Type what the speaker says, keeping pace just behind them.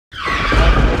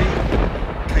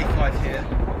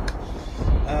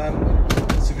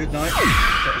good night.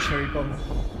 Got a cherry bomb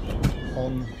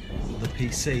on the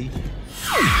PC.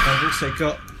 I've also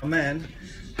got a Man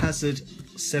Hazard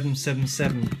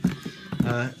 777,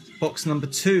 box number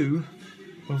 2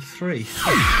 of 3.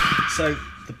 So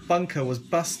the bunker was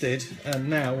busted and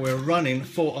now we're running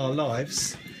for our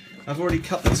lives. I've already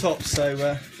cut the top,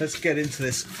 so let's get into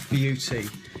this beauty.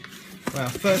 Wow,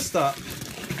 first up,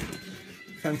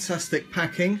 fantastic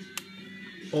packing,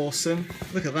 awesome.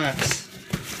 Look at that.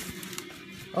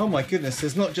 Oh my goodness,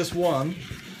 there's not just one,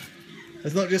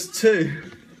 there's not just two,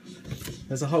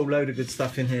 there's a whole load of good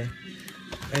stuff in here.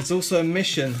 It's also a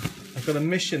mission. I've got a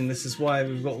mission, this is why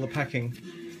we've got all the packing.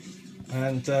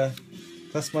 And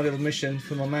that's my little mission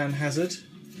for my Man Hazard.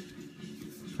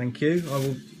 Thank you, I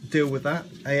will deal with that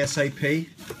ASAP.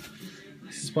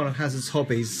 This is one of Hazard's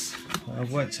hobbies. I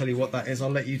won't tell you what that is, I'll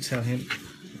let you tell him.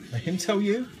 Let him tell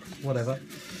you? Whatever.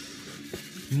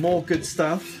 More good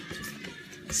stuff.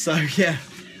 So yeah,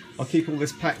 I'll keep all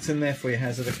this packed in there for you,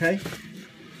 Hazard, okay?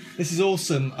 This is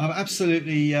awesome. I'm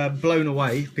absolutely blown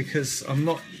away because I'm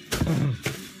not...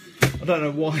 I don't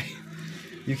know why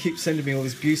you keep sending me all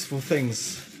these beautiful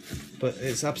things, but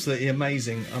it's absolutely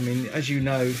amazing. I mean, as you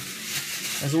know,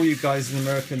 as all you guys in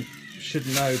America should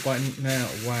know by now,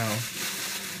 wow.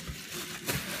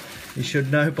 You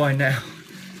should know by now.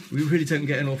 We really don't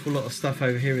get an awful lot of stuff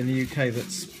over here in the UK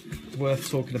that's worth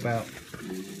talking about.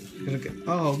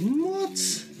 Oh, what?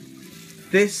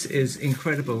 This is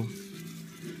incredible.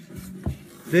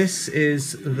 This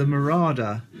is the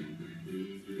Marauder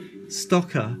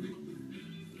Stocker.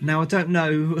 Now I don't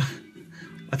know,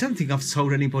 I don't think I've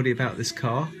told anybody about this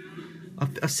car.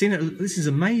 I've seen it, this is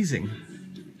amazing.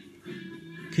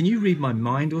 Can you read my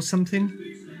mind or something?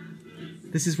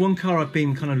 This is one car I've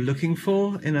been kind of looking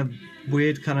for in a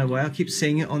weird kind of way. I keep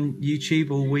seeing it on YouTube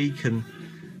all week and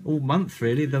all month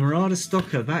really. The Marauder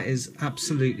Stocker, that is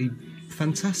absolutely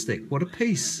fantastic. What a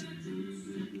piece.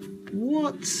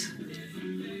 What?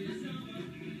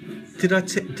 Did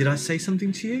I say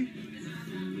something to you?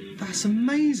 That's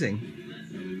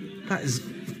amazing. That is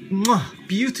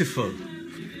beautiful.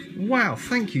 Wow,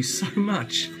 thank you so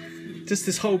much. Just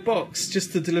this whole box,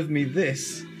 just to deliver me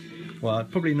this. Well,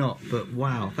 probably not, but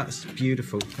wow, that's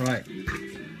beautiful. Right.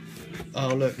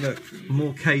 Oh, look,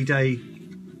 more K-Day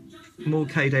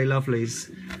lovelies.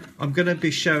 I'm going to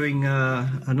be showing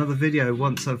another video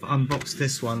once I've unboxed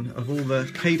this one of all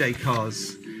the K-Day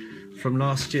cars from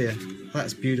last year.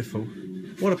 That's beautiful.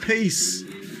 What a piece!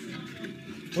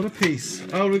 What a piece!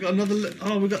 Oh, we've got another.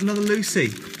 Oh, we've got another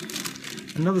Lucy,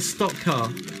 another stock car.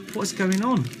 What's going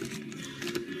on?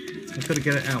 I've got to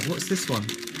get it out. What's this one?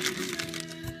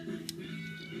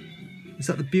 Is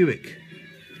that the Buick?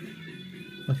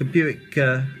 Like a Buick,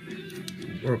 or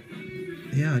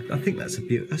yeah, I think that's a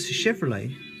Buick. That's a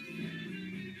Chevrolet.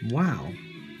 Wow,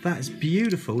 that's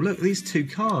beautiful. Look at these two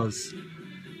cars.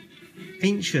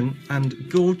 Ancient and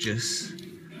gorgeous.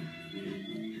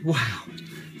 Wow,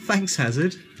 thanks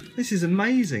Hazard. This is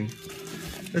amazing.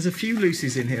 There's a few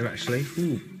Lucy's in here actually.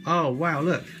 Ooh. Oh wow,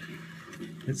 look.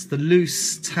 It's the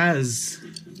loose Taz.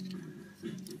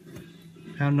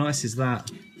 How nice is that?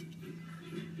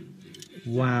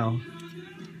 Wow.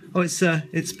 Oh,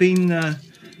 it's been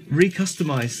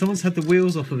recustomized. Someone's had the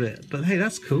wheels off of it, but hey,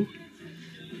 that's cool.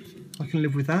 I can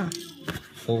live with that.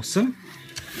 Awesome.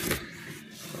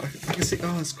 I can see,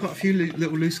 oh, there's quite a few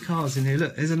little loose cars in here.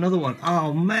 Look, there's another one.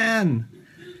 Oh man,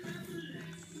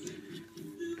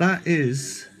 that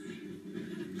is,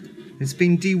 it's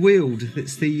been de-wheeled.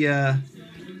 It's the, I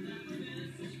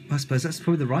suppose that's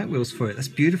probably the right wheels for it. That's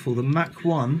beautiful. The Mach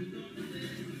 1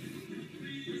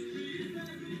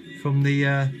 from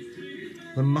the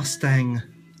Mustang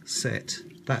set.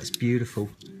 That's beautiful.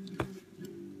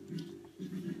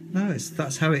 No,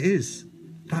 that's how it is.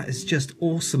 That is just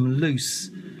awesome loose.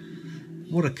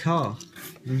 What a car.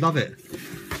 Love it.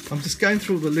 I'm just going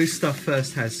through all the loose stuff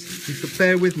first, Haz.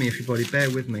 Bear with me, everybody. Bear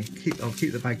with me. I'll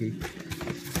keep the baggie.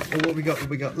 Oh, what we got? What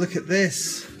we got? Look at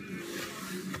this.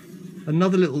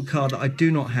 Another little car that I do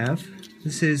not have.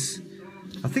 This is,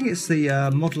 I think it's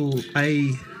the Model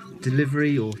A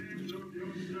delivery or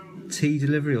T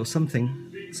delivery or something.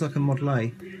 It's like a Model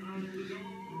A.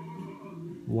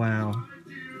 Wow.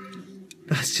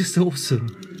 That's just awesome.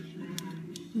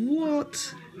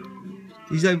 What?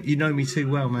 You know me too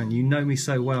well, man. You know me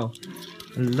so well.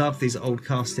 I love these old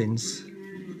castings.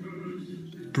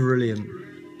 Brilliant.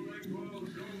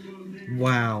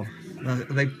 Wow.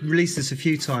 They've released this a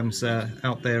few times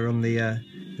out there on the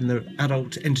in the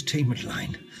adult entertainment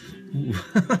line.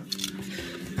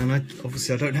 And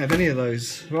obviously I don't have any of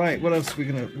those. Right, what else are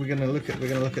we're gonna look at? We're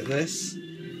gonna look at this.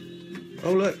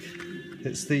 Oh look,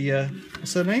 it's the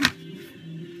what's her name?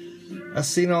 as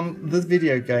seen on the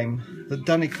video game, the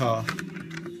Dunny car.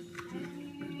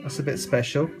 That's a bit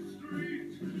special.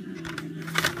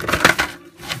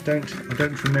 I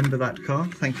don't remember that car.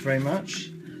 Thank you very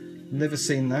much. Never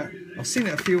seen that. I've seen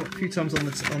it a few times on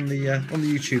the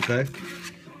YouTube though.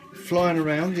 Flying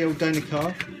around the old Donny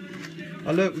car.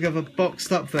 Oh look, we have a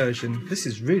boxed up version. This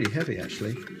is really heavy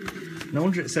actually. No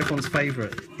wonder it's everyone's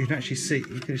favourite. You can actually see,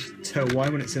 you can tell why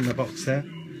when it's in the box there.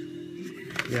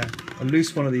 Yeah, a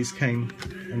loose one of these came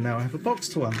and now I have a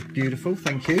boxed one. Beautiful,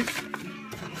 thank you.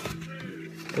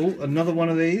 Oh, another one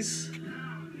of these.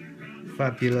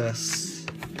 Fabulous.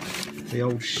 The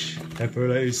old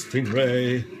Chevrolet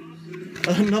Stingray.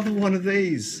 Another one of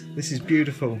these. This is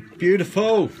beautiful.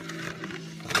 Beautiful!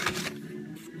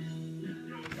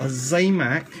 A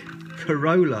Zamac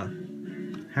Corolla.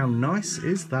 How nice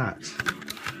is that?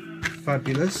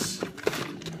 Fabulous.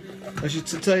 As you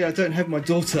today, I don't have my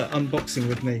daughter unboxing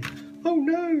with me. Oh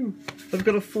no! I've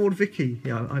got a Ford Vicky.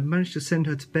 Yeah, I managed to send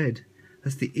her to bed.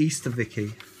 That's the Easter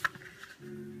Vicky.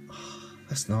 Oh,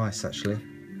 that's nice actually.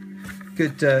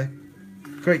 Good,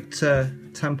 great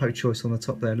tampo choice on the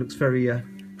top there. Looks very,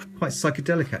 quite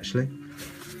psychedelic actually.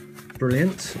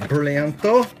 Brilliant.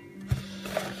 Brillianto.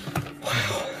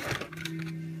 Wow.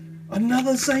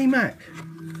 Another Zamac.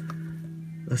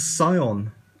 A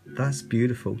Scion. That's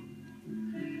beautiful.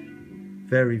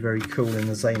 Very, very cool in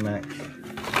the Zamac.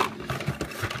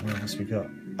 What else we got?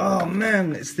 Oh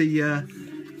man, it's the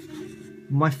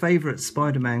my favourite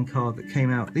Spider-Man car that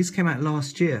came out. These came out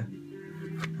last year,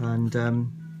 and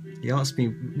he asked me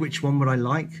which one would I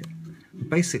like.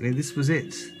 Basically, this was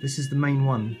it. This is the main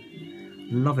one.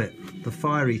 Love it. The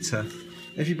Fire Eater.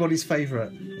 Everybody's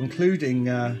favourite, including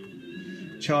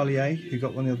Charlie A, who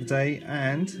got one the other day,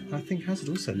 and I think Hazard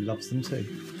also loves them too.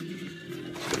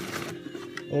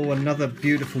 Oh, another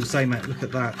beautiful Zamac. Look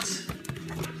at that.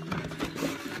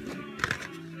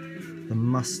 The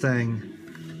Mustang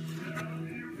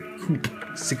Coupe,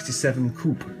 67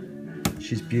 Coupe.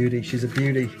 She's beauty. She's a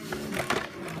beauty.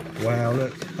 Wow,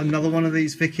 look. Another one of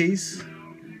these Vickies.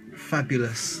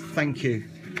 Fabulous. Thank you.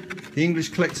 The English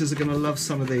collectors are going to love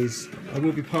some of these. I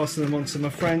will be passing them on to my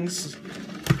friends.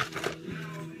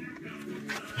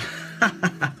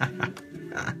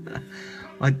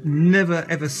 I'd never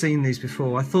ever seen these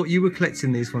before. I thought you were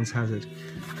collecting these ones, Hazard.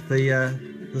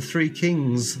 The Three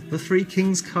Kings. The Three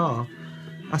Kings car.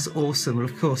 That's awesome. And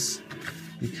of course,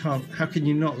 you can't. How can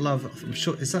you not love? I'm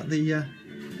sure. Is that the?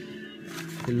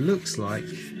 It looks like.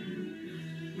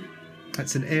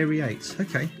 That's an Airy 8.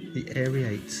 Okay, the Airy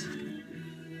 8.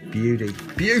 Beauty.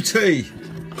 Beauty.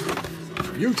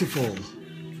 Beautiful.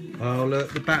 Oh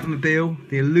look, the Batmobile,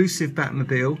 the elusive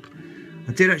Batmobile.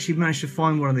 I did actually manage to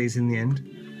find one of these in the end,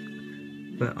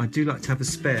 but I do like to have a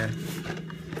spare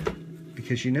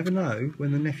because you never know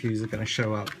when the nephews are going to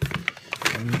show up.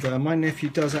 And my nephew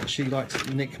does actually like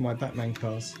to nick my Batman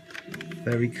cars.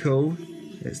 Very cool.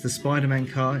 It's the Spider-Man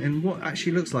car in what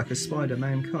actually looks like a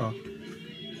Spider-Man car.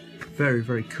 Very,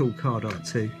 very cool card art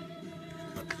too.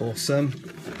 Awesome.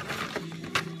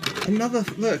 Another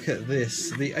look at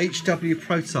this, the HW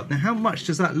prototype. Now, how much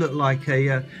does that look like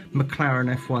a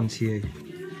McLaren F1 to you?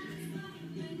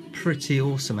 Pretty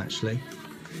awesome, actually.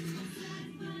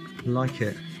 Like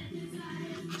it.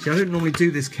 See, I don't normally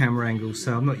do this camera angle,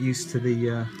 so I'm not used to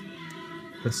the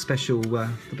special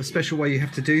way you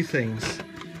have to do things.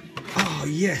 Oh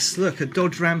yes, look, a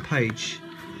Dodge Rampage.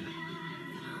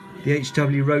 The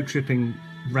HW road tripping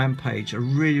Rampage. I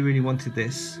really, really wanted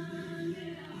this.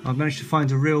 I've managed to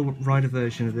find a real rider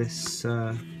version of this,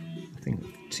 I think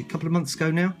a couple of months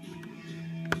ago now,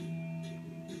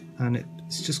 and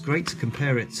it's just great to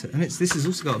compare it to, and this has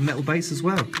also got a metal base as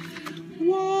well.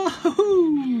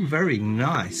 Whoa, very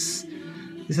nice.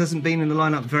 This hasn't been in the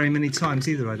lineup very many times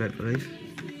either, I don't believe.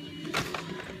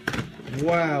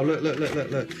 Wow, look, look, look,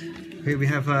 look, look. Here we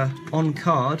have a on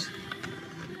card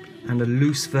and a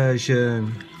loose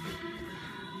version.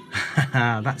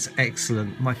 That's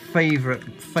excellent. My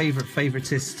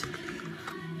favoritist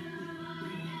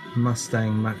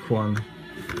Mustang Mach 1.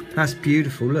 That's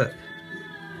beautiful. Look,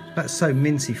 that's so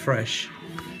minty fresh.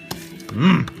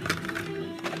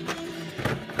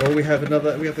 Oh, we have the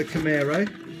Camaro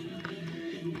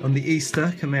on the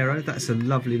Easter Camaro. That's a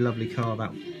lovely, lovely car.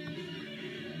 That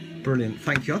brilliant.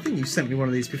 Thank you. I think you sent me one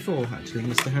of these before, actually,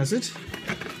 Mr. Hazard.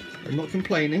 I'm not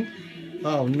complaining.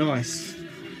 Oh, nice.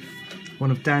 One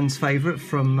of Dan's favourite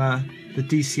from the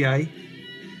DCA.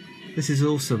 This is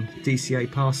awesome. DCA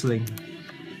parcelling.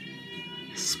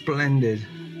 Splendid.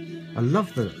 I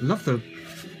love the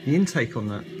intake on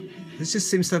that. This just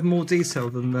seems to have more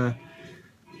detail than the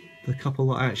couple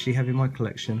that I actually have in my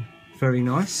collection. Very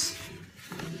nice.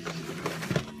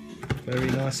 Very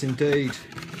nice indeed.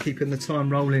 Keeping the time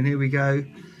rolling, here we go.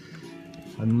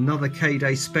 Another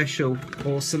K-Day special.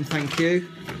 Awesome, thank you.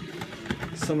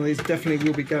 Some of these definitely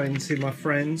will be going to my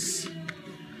friends.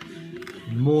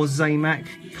 More Zamac,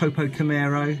 Copo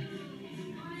Camaro.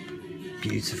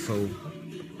 Beautiful.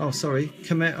 Oh, sorry,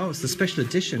 Camaro. Oh, it's the special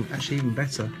edition. Actually, even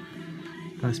better.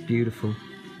 That's beautiful.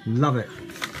 Love it.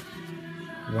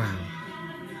 Wow.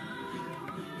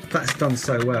 That's done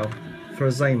so well. For a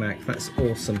Zamac, that's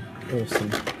awesome.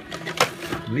 Awesome.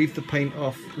 Leave the paint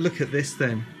off. Look at this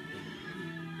then.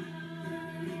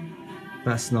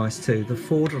 That's nice too. The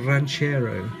Ford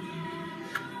Ranchero,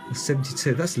 the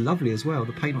 72. That's lovely as well.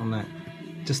 The paint on that,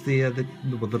 just the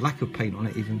lack of paint on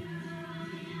it even.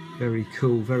 Very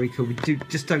cool, very cool. We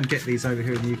just don't get these over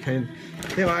here in the UK. And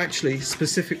they are actually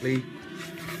specific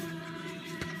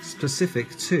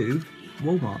to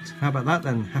Walmart. How about that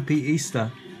then? Happy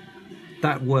Easter.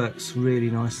 That works really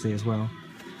nicely as well.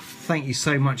 Thank you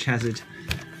so much, Hazard.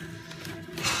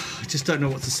 I just don't know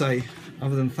what to say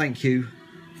other than thank you.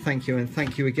 Thank you and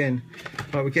thank you again.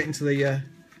 Right, we're getting to the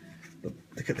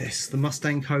look at this, the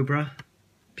Mustang Cobra,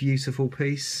 beautiful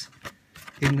piece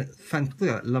in look at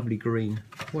that lovely green,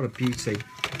 what a beauty.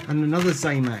 And another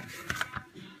Zamac.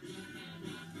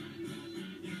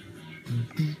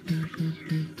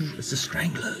 It's the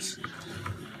Stranglers.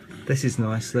 This is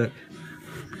nice, look.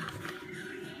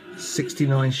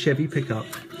 69 Chevy pickup,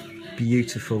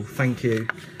 beautiful, thank you.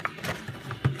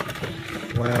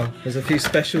 Wow, there's a few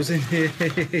specials in here.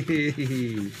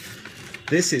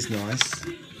 This is nice.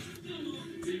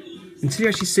 Until you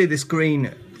actually see this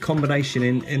green combination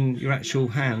in your actual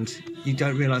hand, you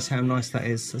don't realise how nice that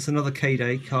is. That's another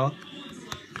K-Day car.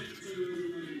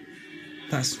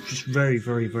 That's just very,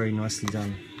 very, very nicely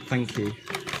done. Thank you.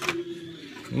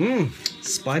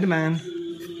 Spider-Man.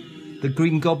 The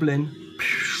Green Goblin.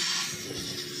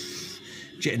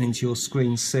 Jetting into your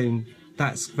screen soon.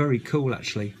 That's very cool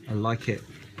actually. I like it.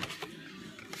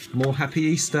 More Happy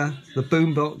Easter. The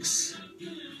boombox.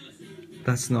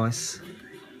 That's nice.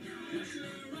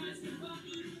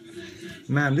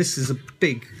 Man, this is a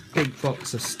big, big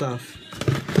box of stuff.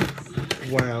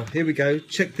 Wow, here we go.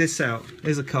 Check this out.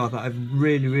 Here's a car that I've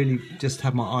really, really just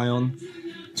had my eye on.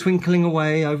 Twinkling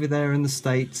away over there in the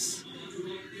States.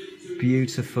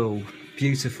 Beautiful,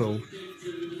 beautiful.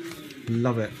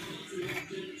 Love it.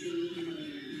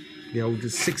 The old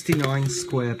 69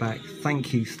 Squareback.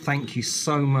 Thank you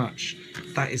so much.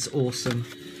 That is awesome.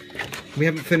 We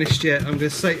haven't finished yet. I'm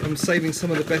saving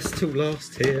some of the best till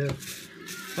last here.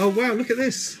 Oh wow, look at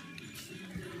this.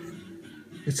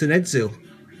 It's an Edzil.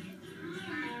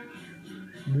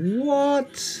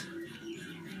 What?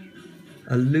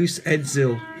 A loose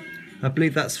Edzil. I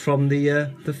believe that's from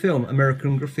the film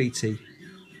American Graffiti.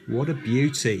 What a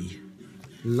beauty.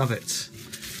 Love it.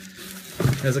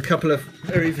 There's a couple of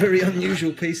very, very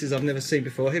unusual pieces I've never seen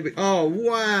before. Here we oh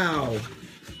wow.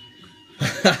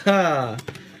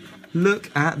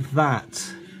 Look at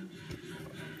that.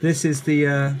 This is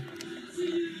the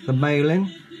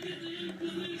mail-in.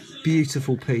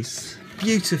 Beautiful piece.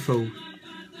 Beautiful.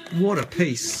 What a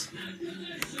piece.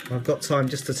 I've got time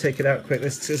just to take it out quick.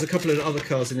 There's a couple of other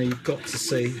cars in there you've got to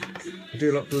see. I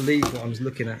do not believe what I'm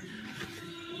looking at.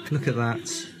 Look at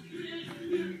that.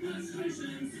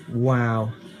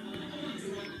 Wow.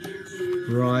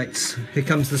 Right, here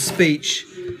comes the speech.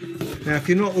 Now if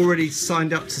you're not already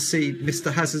signed up to see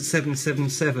Mr. Hazard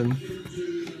 777,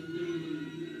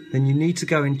 then you need to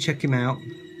go and check him out.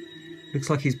 Looks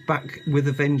like he's back with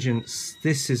a vengeance.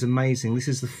 This is amazing. This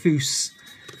is the Foose.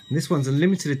 And this one's a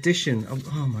limited edition.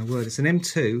 Oh my word, it's an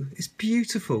M2. It's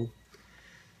beautiful.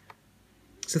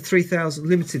 It's a 3000,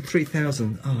 limited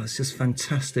 3000. Oh, it's just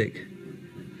fantastic.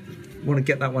 I want to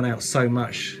get that one out so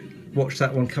much. Watch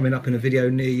that one coming up in a video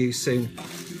near you soon.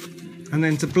 And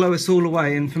then to blow us all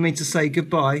away and for me to say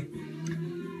goodbye,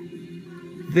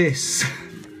 this.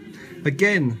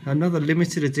 Again, another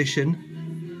limited edition.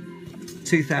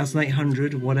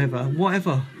 2,800, whatever.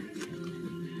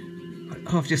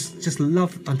 I just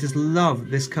love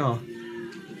this car.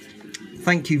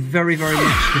 Thank you very, very much,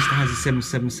 Mr. Hazard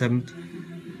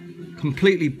 777.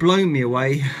 Completely blown me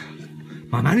away.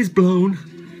 My man is blown.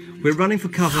 We're running for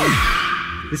cover.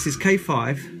 This is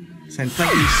K5 saying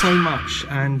thank you so much,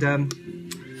 and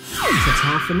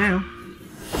ta-ta for now.